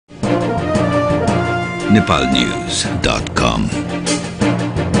nepalnews.com.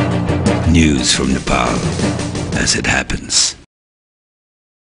 News from Nepal as it happens.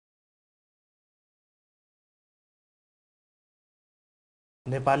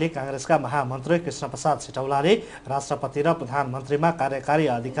 Nepali कांग्रेसका महामन्त्री कृष्ण प्रसाद सिटौलाले राष्ट्रपति र प्रधानमन्त्रीमा कार्यकारी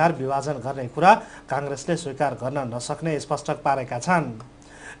अधिकार विभाजन गर्ने कुरा कांग्रेसले स्वीकार गर्न नसक्ने स्पष्ट पारेका छन्।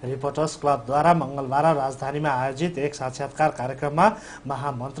 रिपोर्टर्स क्लबद्वारा मंगलबार राजधानीमा आयोजित एक साक्षात्कार कार्यक्रममा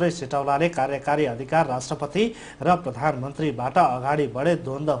महामन्त्री सिटौलाले कार्यकारी अधिकार राष्ट्रपति र प्रधानमन्त्रीबाट अगाडि बढे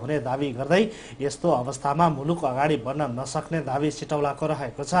द्वन्द्व हुने दावी गर्दै यस्तो अवस्थामा मुलुक अगाडि बढ्न नसक्ने दावी सिटौलाको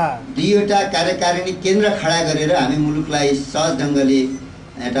रहेको छ। दुईवटा कार्यकारिणी केन्द्र खडा गरेर हामी मुलुकलाई सहज ढंगले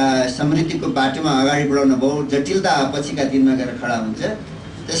एउटा समृद्धिको बाटोमा अगाडि बढाउन बहुत जटिलता पछिका दिनमा गएर खडा हुन्छ।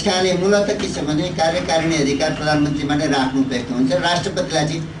 त्यसकारणले मूलतः के छ भने कार्यकारिणी अधिकार प्रधानमन्त्रीमा नै राख्नु उपयुक्त हुन्छ। राष्ट्रपतिलाई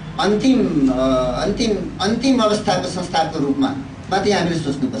चाहिँ अन्तिम अवस्थाको संस्थाको रूपमा मात्रै हामीले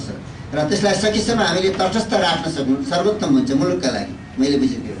सोच्नुपर्छ र त्यसलाई सकेसम्म हामीले तटस्थ राख्न सक्नु सर्वोत्तम हुन्छ मुलुकका लागि। मैले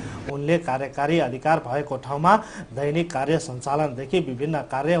बुझेको उनले कार्यकारी अधिकार भएको ठाउँमा दैनिक कार्य सञ्चालनदेखि विभिन्न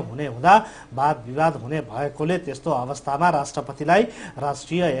कार्य हुने हुँदा वाद विवाद हुने भएकोले त्यस्तो अवस्थामा राष्ट्रपतिलाई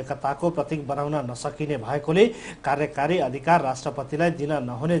राष्ट्रिय एकताको प्रतीक बनाउन नसकिने भएकोले कार्यकारी अधिकार राष्ट्रपतिलाई दिन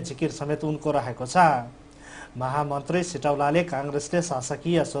नहुने जिकिर समेत उनको रहेको छ। महामन्त्री सिटौलाले कांग्रेसले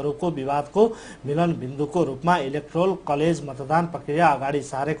शासकीय स्वरूपको विवादको मिलन बिन्दुको रूपमा इलेक्ट्रोल कलेज मतदान प्रक्रिया अगाडि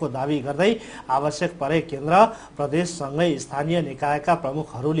सारेको दावी गर्दै आवश्यक परे केन्द्र प्रदेशसँगै स्थानीय निकायका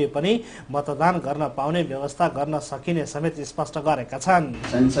प्रमुखहरूले पनि मतदान गर्न पाउने व्यवस्था गर्न सकिने समेत स्पष्ट गरेका छन्।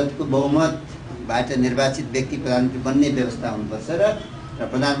 संसदको बहुमतबाट निर्वाचित व्यक्ति प्रधानमन्त्री बन्ने व्यवस्था हुनुपर्छ र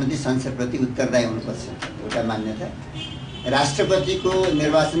प्रधानमन्त्री संसदप्रति उत्तरदायी हुनुपर्छ एउटा मान्यता। राष्ट्रपतिको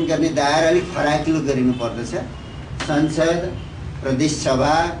निर्वाचन गर्ने दायरा अलिक फराकिलो गरिनु पर्दछ। संसद, प्रदेश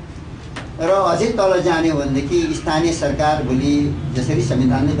सभा र अझै तल जाने हो भनेदेखि स्थानीय सरकार, भोलि जसरी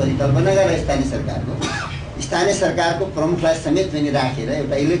संविधानले परिकल्पना गरेर स्थानीय सरकारको प्रमुखलाई समेत पनि राखेर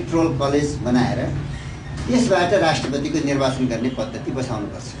एउटा इलेक्ट्रोल कलेज बनाएर त्यसबाट राष्ट्रपतिको निर्वाचन गर्ने पद्धति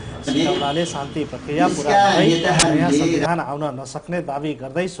बसाउनुपर्छ। सिटौलाले शान्ति प्रक्रिया पूरा नयाँ संविधान आउन नसक्ने दावी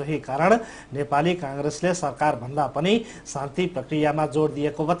गर्दै सोही कारण नेपाली कांग्रेसले सरकार भन्दा पनि शान्ति प्रक्रियामा जोड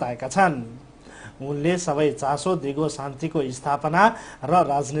दिएको बताएका छन्। उनले सबै चासो दिगो शान्तिको स्थापना र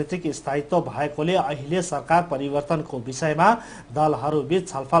राजनीतिक स्थायित्व भएकोले अहिले सरकार परिवर्तनको विषयमा दलहरूबीच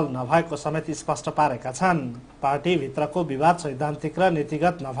छलफल नभएको समेत स्पष्ट पारेका छन्। पार्टीभित्रको विवाद सैद्धान्तिक र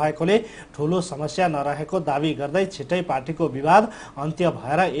नीतिगत नभएकोले ठूलो समस्या नरहेको दावी गर्दै छिट्टै पार्टीको विवाद अन्त्य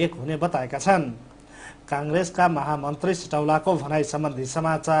भएर एक हुने बताएका छन्। कांग्रेसका महामन्त्री सिटौलाको भनाइ सम्बन्धी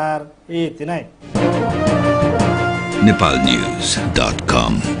समाचार यति नै।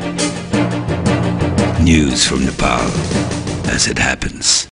 nepalnews.com. News from Nepal as it happens.